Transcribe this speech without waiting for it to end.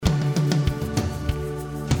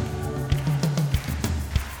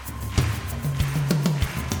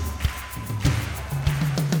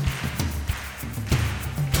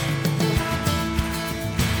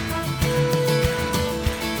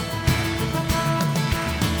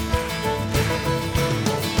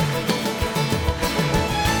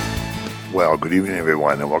Well, good evening,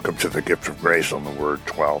 everyone, and welcome to the Gift of Grace on the Word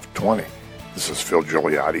 1220. This is Phil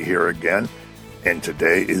Gigliotti here again, and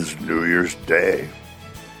today is New Year's Day.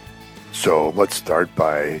 So let's start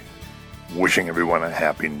by wishing everyone a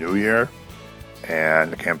Happy New Year,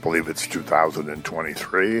 and I can't believe it's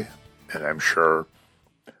 2023, and I'm sure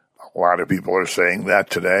a lot of people are saying that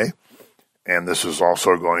today, and this is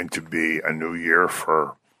also going to be a new year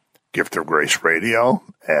for Gift of Grace Radio,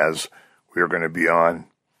 as we are going to be on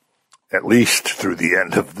at least through the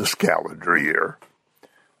end of this calendar year.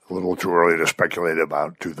 A little too early to speculate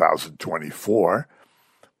about 2024,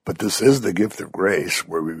 but this is the Gift of Grace,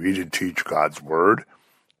 where we read and teach God's Word,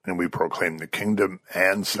 and we proclaim the kingdom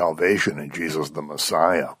and salvation in Jesus the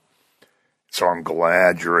Messiah. So I'm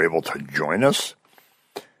glad you're able to join us,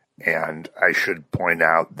 and I should point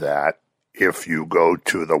out that if you go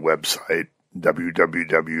to the website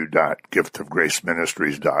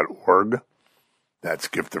www.giftofgraceministries.org, that's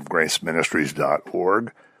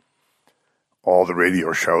giftofgraceministries.org. All the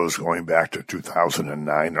radio shows going back to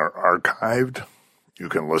 2009 are archived. You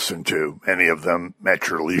can listen to any of them at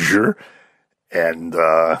your leisure, and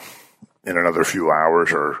in another few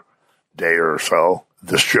hours or day or so,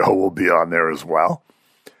 this show will be on there as well.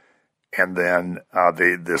 And then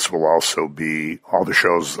this will also be, all the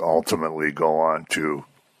shows ultimately go on to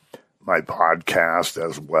my podcast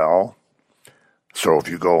as well. So if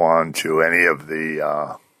you go on to any of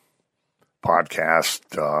the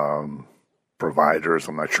podcast providers,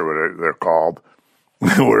 I'm not sure what they're called,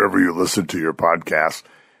 wherever you listen to your podcast,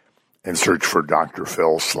 and search for Dr.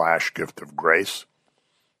 Phil / Gift of Grace.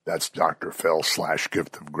 That's Dr. Phil /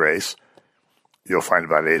 Gift of Grace. You'll find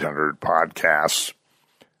about 800 podcasts.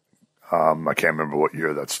 I can't remember what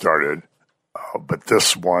year that started, but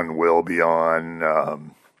this one will be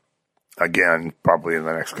on again probably in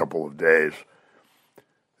the next couple of days.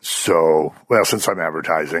 So, well, since I'm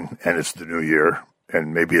advertising and it's the new year,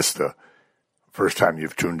 and maybe it's the first time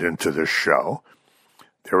you've tuned into this show,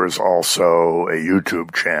 there is also a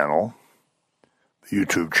YouTube channel. The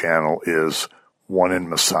YouTube channel is One in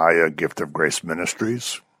Messiah Gift of Grace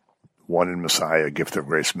Ministries. One in Messiah Gift of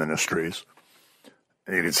Grace Ministries.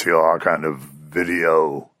 And you can see all kind of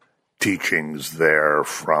video teachings there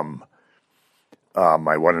from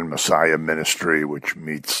my One in Messiah ministry, which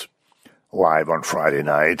meets live on Friday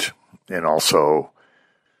night, and also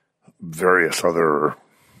various other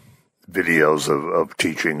videos of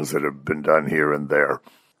teachings that have been done here and there.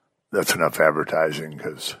 That's enough advertising,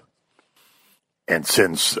 and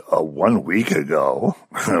since 1 week ago,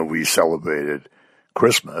 we celebrated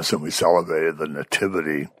Christmas, and we celebrated the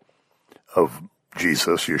nativity of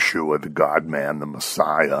Jesus, Yeshua, the God-man, the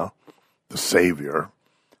Messiah, the Savior.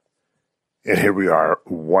 And here we are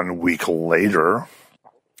 1 week later.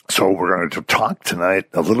 So we're going to talk tonight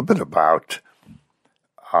a little bit about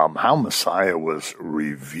how Messiah was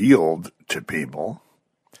revealed to people,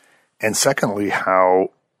 and secondly,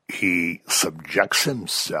 how he subjects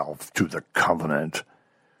himself to the covenant,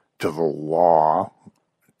 to the law,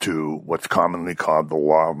 to what's commonly called the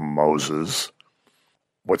law of Moses,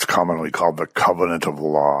 what's commonly called the covenant of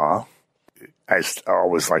law. I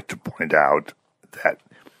always like to point out that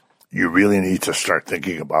you really need to start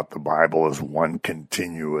thinking about the Bible as one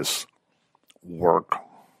continuous work.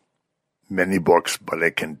 Many books, but a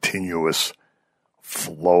continuous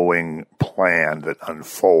flowing plan that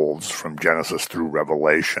unfolds from Genesis through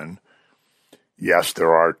Revelation. Yes,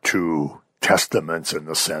 there are two testaments in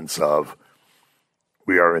the sense of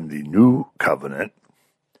we are in the New Covenant,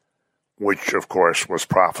 which, of course, was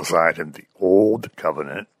prophesied in the Old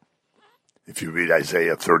Covenant. If you read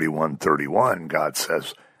Isaiah 31:31, God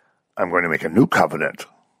says, I'm going to make a new covenant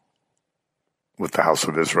with the house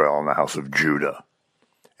of Israel and the house of Judah.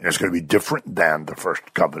 And it's going to be different than the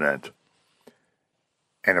first covenant.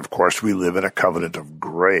 And of course, we live in a covenant of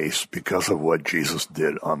grace because of what Jesus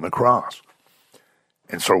did on the cross.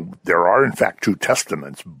 And so there are, in fact, two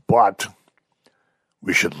testaments, but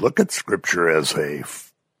we should look at Scripture as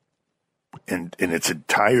in its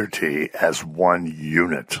entirety as one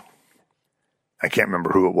unit. I can't remember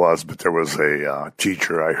who it was, but there was a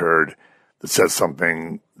teacher I heard that said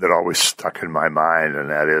something that always stuck in my mind, and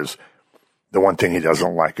that is the one thing he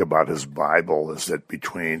doesn't like about his Bible is that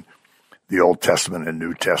between the Old Testament and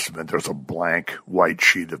New Testament, there's a blank white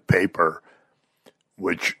sheet of paper,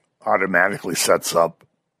 which automatically sets up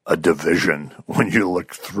a division when you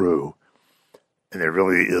look through. And there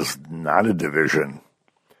really is not a division.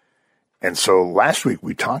 And so last week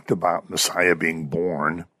we talked about Messiah being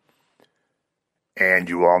born. And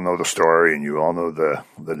you all know the story, and you all know the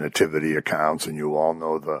nativity accounts, and you all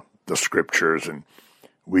know the scriptures. And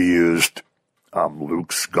we used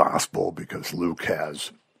Luke's gospel because Luke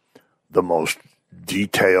has the most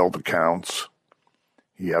detailed accounts.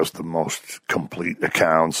 He has the most complete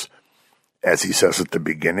accounts. As he says at the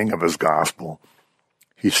beginning of his gospel,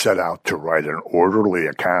 he set out to write an orderly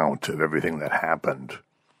account of everything that happened.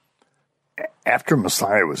 After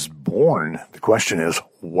Messiah was born, the question is,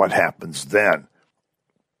 what happens then?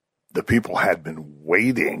 The people had been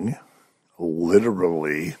waiting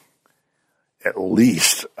literally at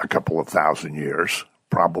least a couple of thousand years,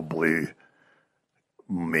 probably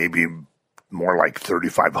maybe more like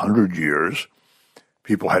 3,500 years.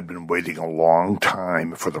 People had been waiting a long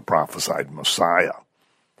time for the prophesied Messiah.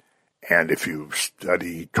 And if you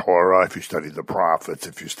study Torah, if you study the prophets,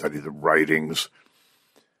 if you study the writings,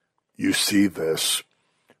 you see this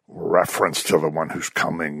reference to the one who's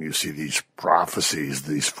coming. You see these prophecies,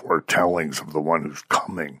 these foretellings of the one who's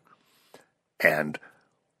coming, and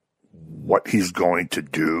what he's going to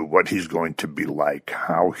do, what he's going to be like,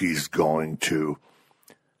 how he's going to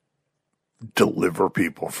deliver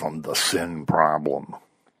people from the sin problem.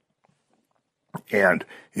 And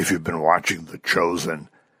if you've been watching The Chosen,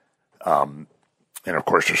 and of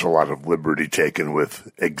course there's a lot of liberty taken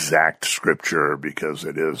with exact scripture because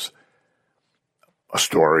it is a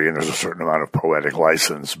story and there's a certain amount of poetic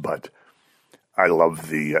license, but I love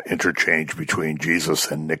the interchange between Jesus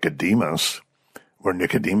and Nicodemus, where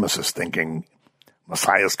Nicodemus is thinking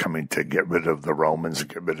Messiah's coming to get rid of the Romans and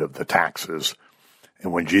get rid of the taxes.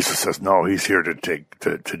 And when Jesus says, no, he's here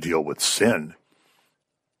to deal with sin,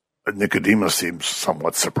 Nicodemus seems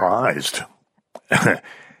somewhat surprised.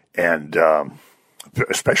 And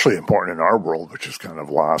especially important in our world, which has kind of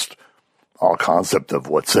lost all concept of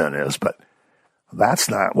what sin is. But that's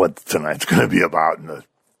not what tonight's going to be about, and the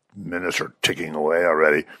minutes are ticking away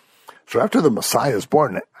already. So after the Messiah is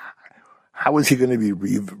born, how is he going to be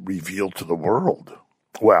revealed to the world?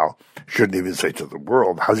 Well, shouldn't even say to the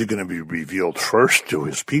world. How's he going to be revealed first to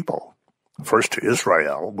his people? First to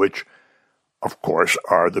Israel, which, of course,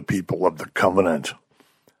 are the people of the covenant.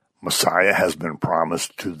 Messiah has been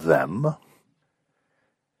promised to them.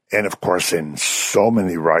 And, of course, in so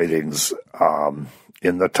many writings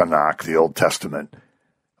in the Tanakh, the Old Testament,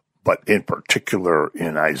 but in particular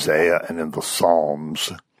in Isaiah and in the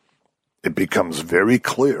Psalms, it becomes very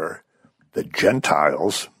clear that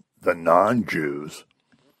Gentiles, the non-Jews,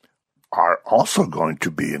 are also going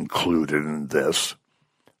to be included in this,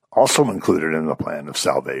 also included in the plan of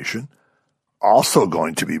salvation, also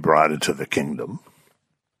going to be brought into the kingdom.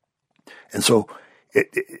 And so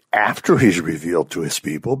after he's revealed to his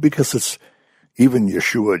people, because it's even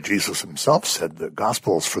Yeshua, Jesus himself said the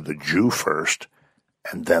gospel is for the Jew first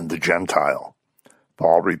and then the Gentile.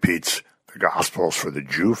 Paul repeats the gospel is for the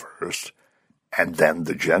Jew first and then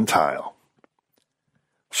the Gentile.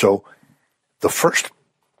 So the first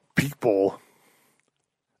people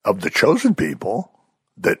of the chosen people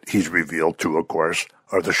that he's revealed to, of course,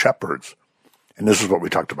 are the shepherds. And this is what we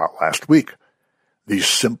talked about last week. These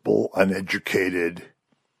simple, uneducated,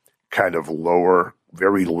 kind of lower,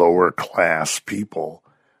 very lower class people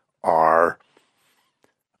have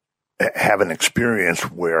an experience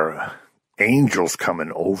where angels come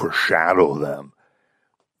and overshadow them.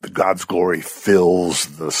 God's glory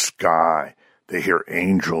fills the sky. They hear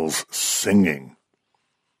angels singing.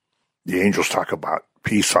 The angels talk about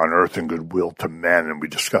peace on earth and goodwill to men, and we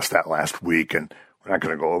discussed that last week, and we're not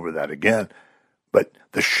going to go over that again. But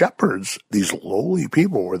the shepherds, these lowly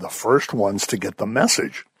people, were the first ones to get the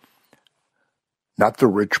message. Not the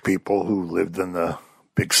rich people who lived in the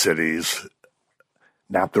big cities,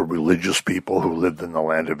 not the religious people who lived in the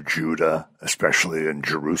land of Judah, especially in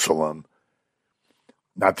Jerusalem,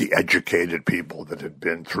 not the educated people that had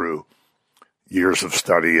been through years of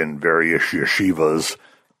study in various yeshivas.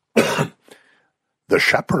 The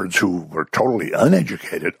shepherds who were totally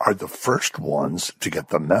uneducated are the first ones to get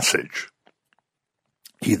the message.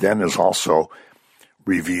 He then is also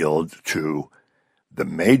revealed to the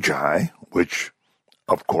Magi, which,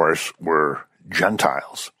 of course, were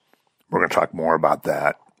Gentiles. We're going to talk more about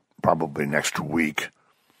that probably next week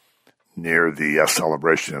near the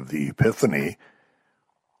celebration of the Epiphany.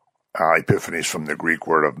 Epiphany is from the Greek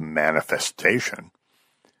word of manifestation,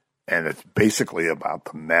 and it's basically about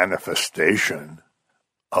the manifestation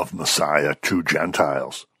of Messiah to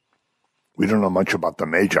Gentiles. We don't know much about the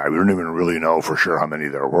Magi. We don't even really know for sure how many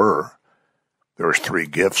there were. There was 3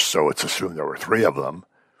 gifts, so it's assumed there were 3 of them.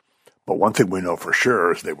 But one thing we know for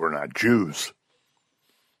sure is they were not Jews.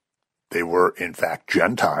 They were, in fact,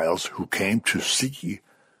 Gentiles who came to see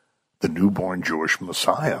the newborn Jewish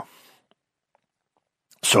Messiah.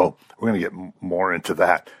 So we're going to get more into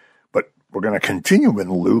that. But we're going to continue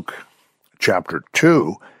in Luke chapter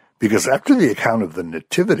 2, because after the account of the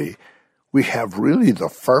Nativity, we have really the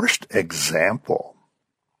first example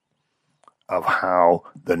of how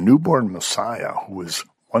the newborn Messiah, who is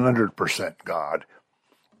 100% God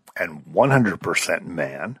and 100%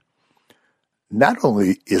 man, not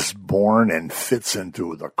only is born and fits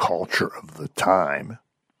into the culture of the time,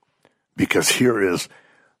 because here is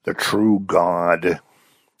the true God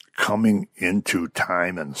coming into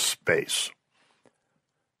time and space.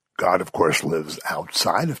 God, of course, lives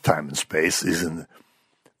outside of time and space, is in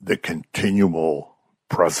the continual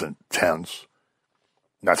present tense.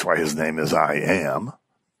 That's why his name is I Am,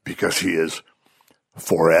 because he is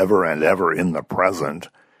forever and ever in the present.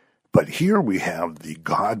 But here we have the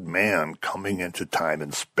God-man coming into time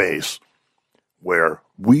and space where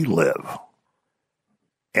we live.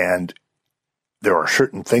 And there are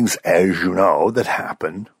certain things, as you know, that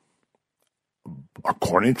happen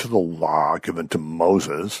according to the law given to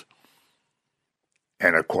Moses.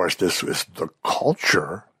 And of course, this is the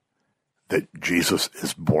culture that Jesus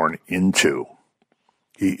is born into.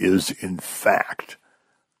 He is, in fact,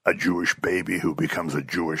 a Jewish baby who becomes a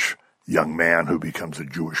Jewish young man who becomes a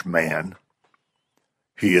Jewish man.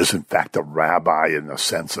 He is, in fact, a rabbi in the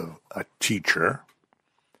sense of a teacher.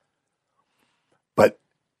 But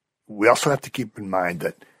we also have to keep in mind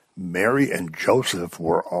that Mary and Joseph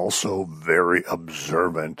were also very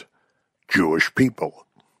observant Jewish people.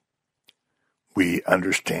 We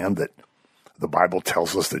understand that the Bible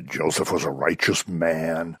tells us that Joseph was a righteous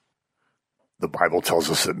man. The Bible tells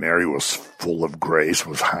us that Mary was full of grace,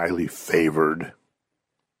 was highly favored.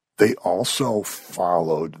 They also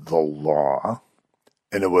followed the law,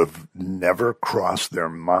 and it would have never crossed their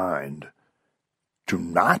mind to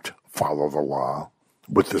not follow the law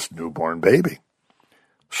with this newborn baby.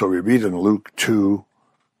 So we read in Luke 2,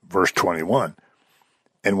 verse 21,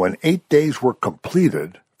 "And when 8 days were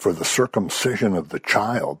completed for the circumcision of the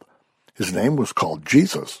child, his name was called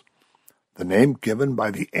Jesus, the name given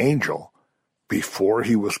by the angel before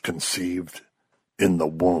he was conceived in the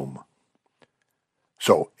womb."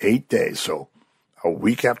 So 8 days, so a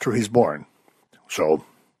week after he's born. So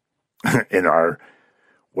in our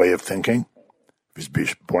way of thinking, if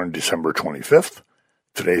he's born December 25th,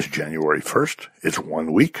 today's January 1st, it's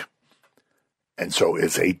 1 week. And so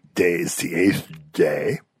it's 8 days, the 8th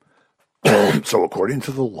day. So according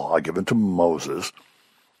to the law given to Moses,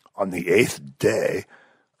 on the 8th day,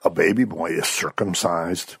 a baby boy is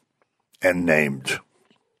circumcised and named.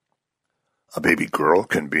 A baby girl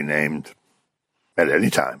can be named at any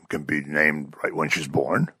time, can be named right when she's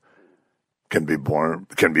born, can be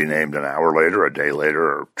named an hour later, a day later,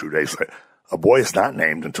 or 2 days later. A boy is not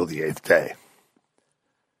named until the 8th day.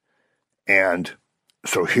 And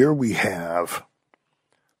so here we have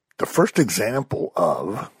the first example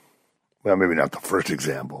of, well, maybe not the first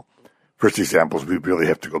example. First examples, we really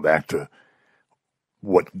have to go back to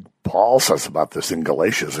what Paul says about this in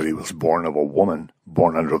Galatians, that he was born of a woman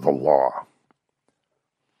born under the law.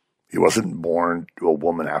 He wasn't born to a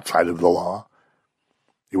woman outside of the law.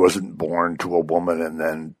 He wasn't born to a woman and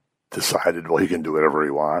then decided, well, he can do whatever he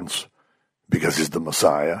wants because he's the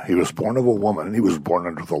Messiah. He was born of a woman, and he was born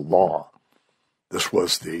under the law. This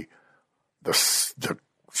was the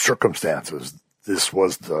circumstances. This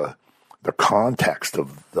was the context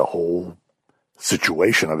of the whole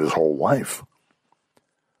situation of his whole life.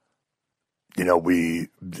 You know,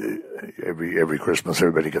 every Christmas,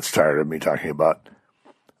 everybody gets tired of me talking about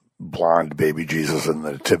blonde baby Jesus and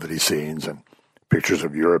the nativity scenes and pictures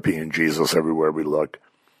of European Jesus everywhere we look.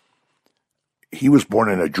 He was born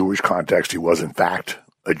in a Jewish context. He was, in fact,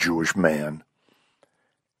 a Jewish man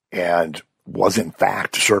and was, in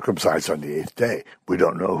fact, circumcised on the 8th day. We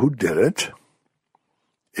don't know who did it.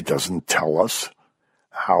 It doesn't tell us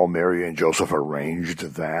how Mary and Joseph arranged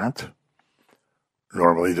that.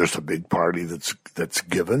 Normally, there's a big party that's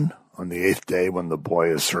given on the 8th day when the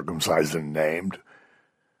boy is circumcised and named.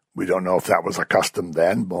 We don't know if that was a custom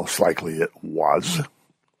then. Most likely it was.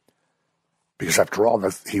 Because after all,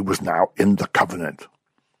 he was now in the covenant.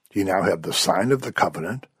 He now had the sign of the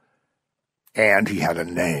covenant, and he had a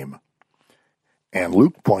name. And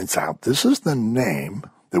Luke points out this is the name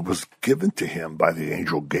that was given to him by the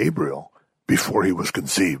angel Gabriel before he was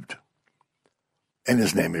conceived. And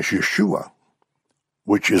his name is Yeshua,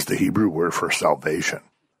 which is the Hebrew word for salvation.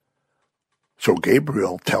 So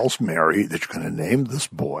Gabriel tells Mary that you're going to name this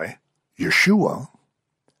boy Yeshua,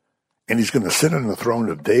 and he's going to sit on the throne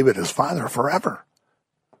of David, his father, forever.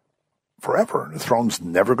 Forever. The throne's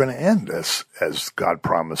never going to end, as God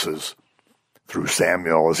promises through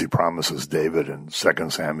Samuel, as he promises David in 2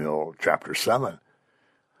 Samuel chapter 7.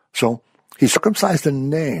 So he's circumcised and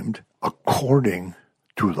named according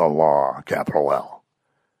to the law, capital L.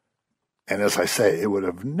 And as I say, it would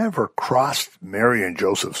have never crossed Mary and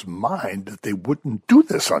Joseph's mind that they wouldn't do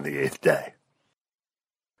this on the eighth day.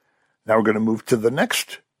 Now we're going to move to the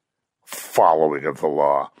next following of the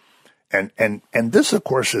law. And this, of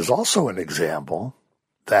course, is also an example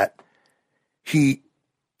that he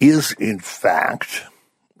is, in fact,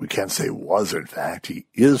 we can't say was, in fact, he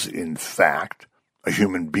is, in fact, a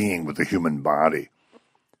human being with a human body.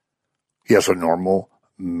 He has a normal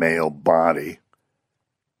male body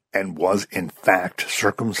and was, in fact,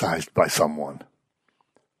 circumcised by someone.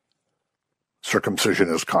 Circumcision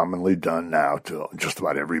is commonly done now to just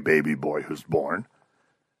about every baby boy who's born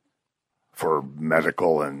for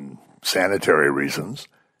medical and sanitary reasons.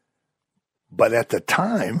 But at the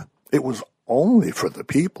time, it was only for the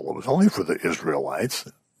people. It was only for the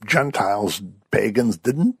Israelites. Gentiles, pagans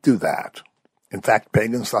didn't do that. In fact,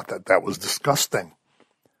 pagans thought that that was disgusting.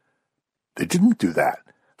 They didn't do that.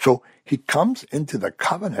 So he comes into the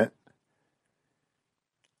covenant,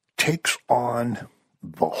 takes on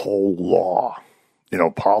the whole law. You know,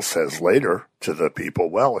 Paul says later to the people,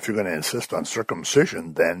 well, if you're going to insist on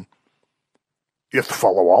circumcision, then you have to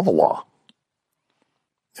follow all the law.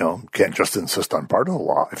 You know, you can't just insist on part of the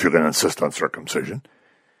law if you're going to insist on circumcision.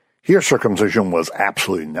 Here, circumcision was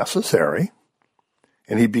absolutely necessary,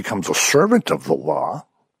 and he becomes a servant of the law,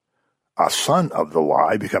 a son of the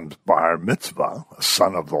law. He becomes bar mitzvah, a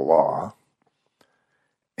son of the law,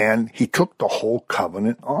 and he took the whole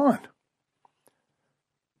covenant on.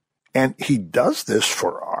 And he does this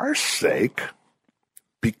for our sake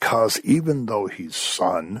because even though he's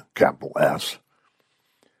son, capital S,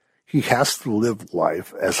 he has to live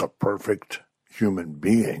life as a perfect human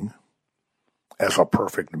being, as a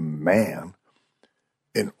perfect man,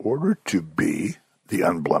 in order to be the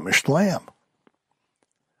unblemished lamb.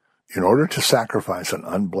 In order to sacrifice an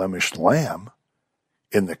unblemished lamb,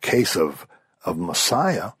 in the case of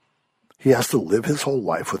Messiah, he has to live his whole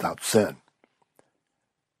life without sin.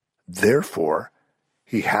 Therefore,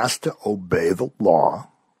 he has to obey the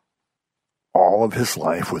law all of his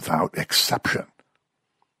life without exception.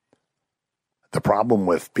 The problem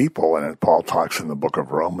with people, and Paul talks in the book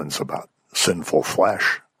of Romans about sinful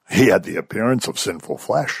flesh. He had the appearance of sinful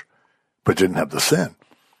flesh, but didn't have the sin.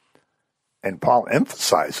 And Paul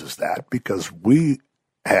emphasizes that because we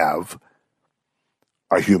have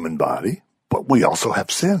a human body, but we also have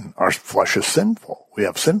sin. Our flesh is sinful. We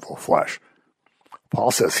have sinful flesh.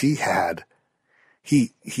 Paul says he had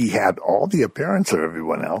all the appearance of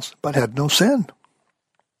everyone else, but had no sin.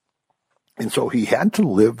 And so he had to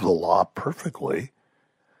live the law perfectly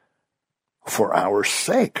for our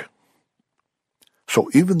sake. So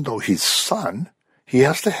even though he's son, he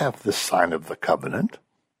has to have the sign of the covenant.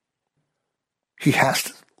 He has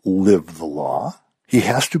to live the law. He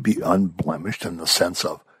has to be unblemished in the sense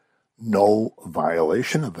of no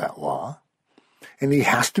violation of that law. And he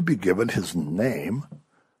has to be given his name,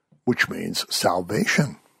 which means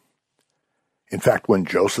salvation. In fact, when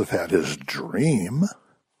Joseph had his dream,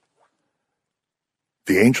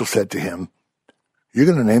 the angel said to him, you're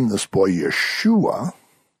going to name this boy Yeshua.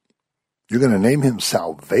 You're going to name him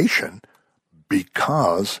salvation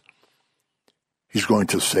because he's going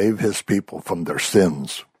to save his people from their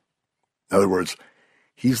sins. In other words,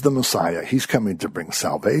 he's the Messiah. He's coming to bring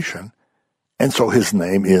salvation. And so his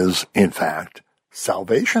name is, in fact,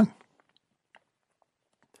 salvation.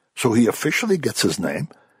 So he officially gets his name.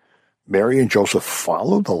 Mary and Joseph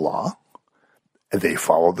follow the law. And they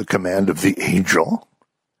follow the command of the angel,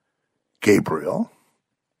 Gabriel.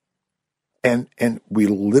 And we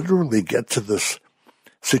literally get to this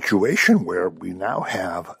situation where we now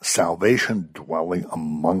have salvation dwelling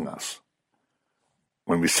among us.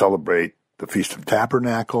 When we celebrate the Feast of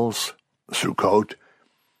Tabernacles, Sukkot,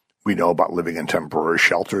 we know about living in temporary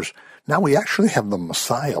shelters. Now we actually have the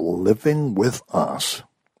Messiah living with us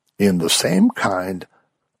in the same kind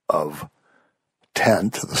of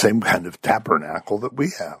tent, the same kind of tabernacle that we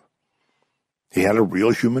have. He had a real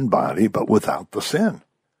human body, but without the sin.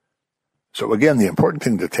 So again, the important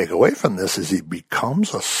thing to take away from this is he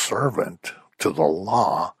becomes a servant to the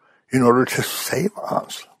law in order to save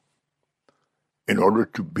us, in order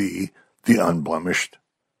to be the unblemished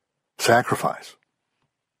sacrifice.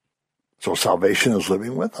 So salvation is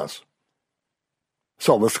living with us.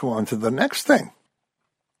 So let's go on to the next thing.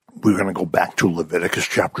 We're going to go back to Leviticus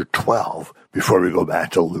chapter 12 before we go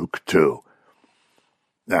back to Luke 2.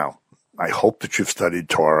 Now, I hope that you've studied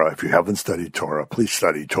Torah. If you haven't studied Torah, please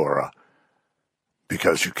study Torah,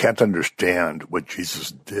 because you can't understand what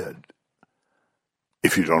Jesus did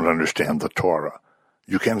if you don't understand the Torah.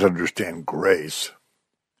 You can't understand grace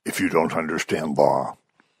if you don't understand law.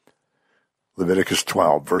 Leviticus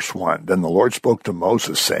 12, verse 1. Then the Lord spoke to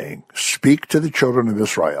Moses, saying, Speak to the children of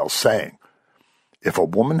Israel, saying, If a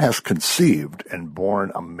woman has conceived and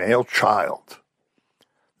borne a male child,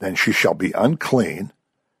 then she shall be unclean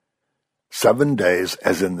 7 days,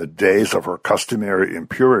 as in the days of her customary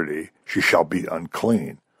impurity, she shall be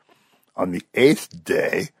unclean. On the 8th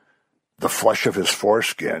day, the flesh of his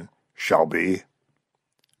foreskin shall be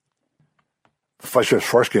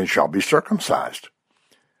circumcised.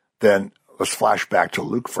 Then let's flash back to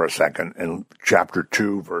Luke for a second. In chapter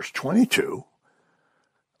 2, verse 22,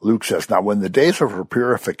 Luke says, Now when the days of her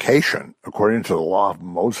purification, according to the law of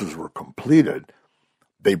Moses, were completed,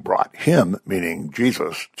 they brought him, meaning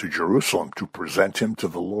Jesus, to Jerusalem to present him to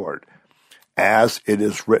the Lord. As it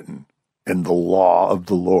is written in the law of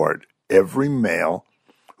the Lord, every male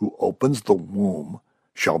who opens the womb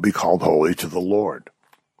shall be called holy to the Lord.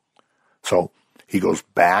 So he goes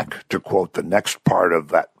back to quote the next part of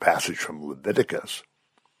that passage from Leviticus.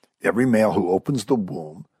 Every male who opens the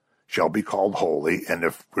womb shall be called holy. And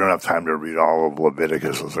if we don't have time to read all of the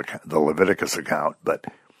Leviticus account, but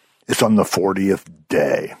it's on the 40th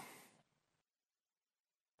day.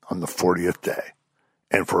 On the 40th day.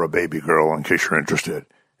 And for a baby girl, in case you're interested,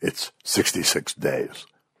 it's 66 days.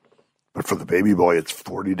 But for the baby boy, it's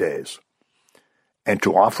 40 days. And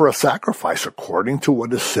to offer a sacrifice according to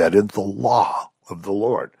what is said in the law of the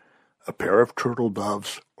Lord, a pair of turtle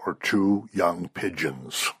doves or 2 young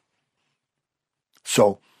pigeons.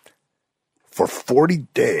 So, for 40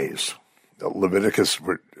 days, Leviticus,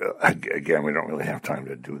 again, we don't really have time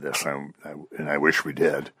to do this, and I wish we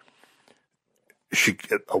did.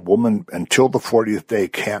 A woman, until the 40th day,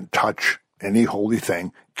 can't touch any holy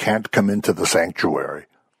thing, can't come into the sanctuary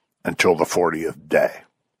until the 40th day.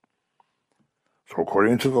 So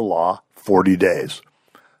according to the law, 40 days.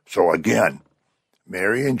 So again,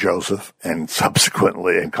 Mary and Joseph, and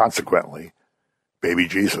subsequently and consequently, baby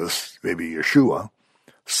Jesus, baby Yeshua,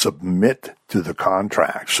 submit to the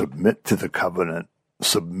contract, submit to the covenant,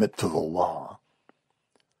 submit to the law.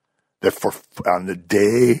 That on the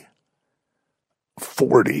day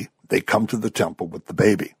 40, they come to the temple with the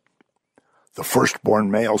baby. The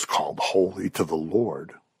firstborn male is called holy to the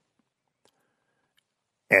Lord.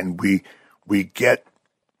 And we get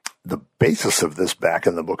the basis of this back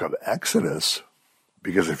in the book of Exodus,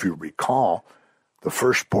 because if you recall, the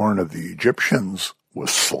firstborn of the Egyptians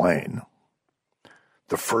was slain.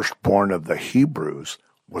 The firstborn of the Hebrews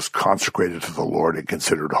was consecrated to the Lord and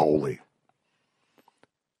considered holy.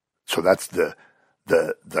 So that's the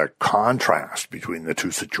contrast between the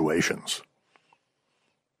two situations.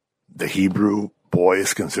 The Hebrew boy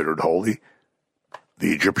is considered holy.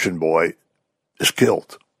 The Egyptian boy is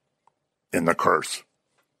killed in the curse.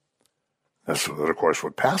 That's, of course,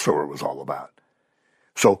 what Passover was all about.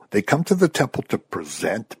 So they come to the temple to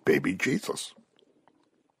present baby Jesus.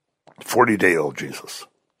 40-day-old Jesus.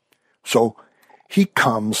 So he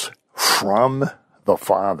comes from the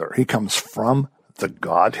Father. He comes from the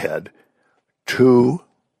Godhead to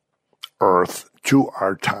earth, to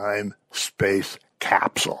our time-space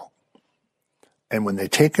capsule. And when they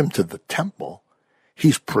take him to the temple,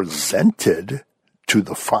 he's presented to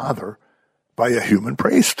the Father by a human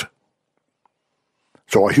priest.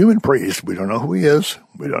 So a human priest, we don't know who he is.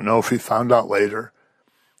 We don't know if he found out later.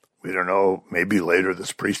 We don't know, maybe later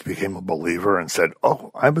this priest became a believer and said,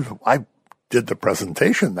 oh, I did the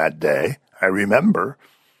presentation that day. I remember.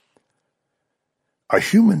 A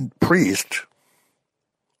human priest,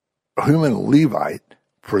 a human Levite,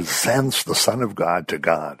 presents the Son of God to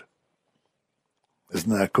God.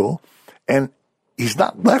 Isn't that cool? And he's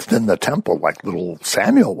not left in the temple like little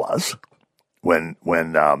Samuel was when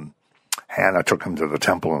Hannah took him to the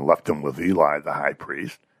temple and left him with Eli, the high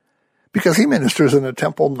priest. Because he ministers in a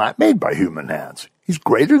temple not made by human hands. He's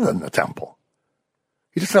greater than the temple.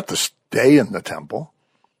 He doesn't have to stay in the temple.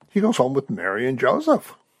 He goes home with Mary and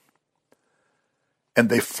Joseph. And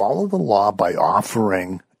they follow the law by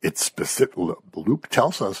offering its specific. Luke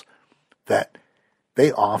tells us that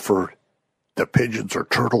they offer the pigeons or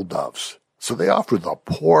turtle doves. So they offer the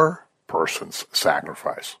poor person's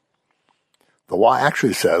sacrifice. The law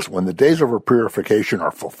actually says when the days of her purification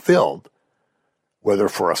are fulfilled, whether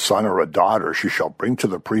for a son or a daughter, she shall bring to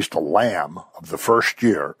the priest a lamb of the first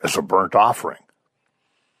year as a burnt offering,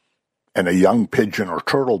 and a young pigeon or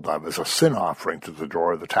turtle dove as a sin offering to the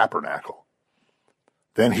door of the tabernacle.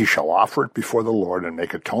 Then he shall offer it before the Lord and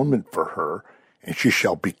make atonement for her, and she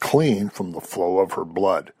shall be clean from the flow of her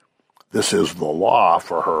blood. This is the law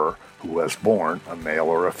for her who has borne a male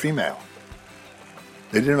or a female.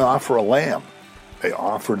 They didn't offer a lamb. They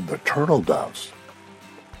offered the turtle doves.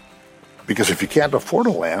 Because if you can't afford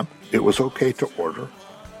a lamb, it was okay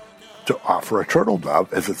to to offer a turtle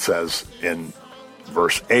dove, as it says in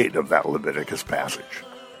verse 8 of that Leviticus passage,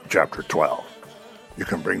 chapter 12. You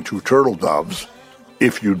can bring 2 turtle doves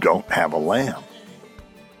if you don't have a lamb.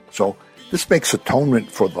 So this makes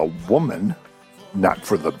atonement for the woman, not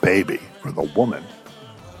for the baby, for the woman.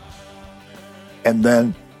 And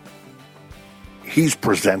then he's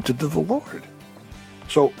presented to the Lord.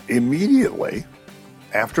 So immediately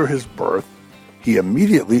after his birth, he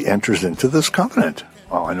immediately enters into this covenant.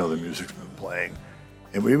 Oh, I know the music's been playing.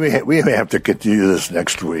 And we may have to continue this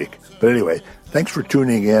next week. But anyway, thanks for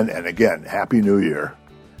tuning in. And again, Happy New Year.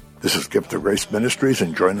 This is Gift of Grace Ministries,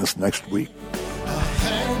 and join us next week.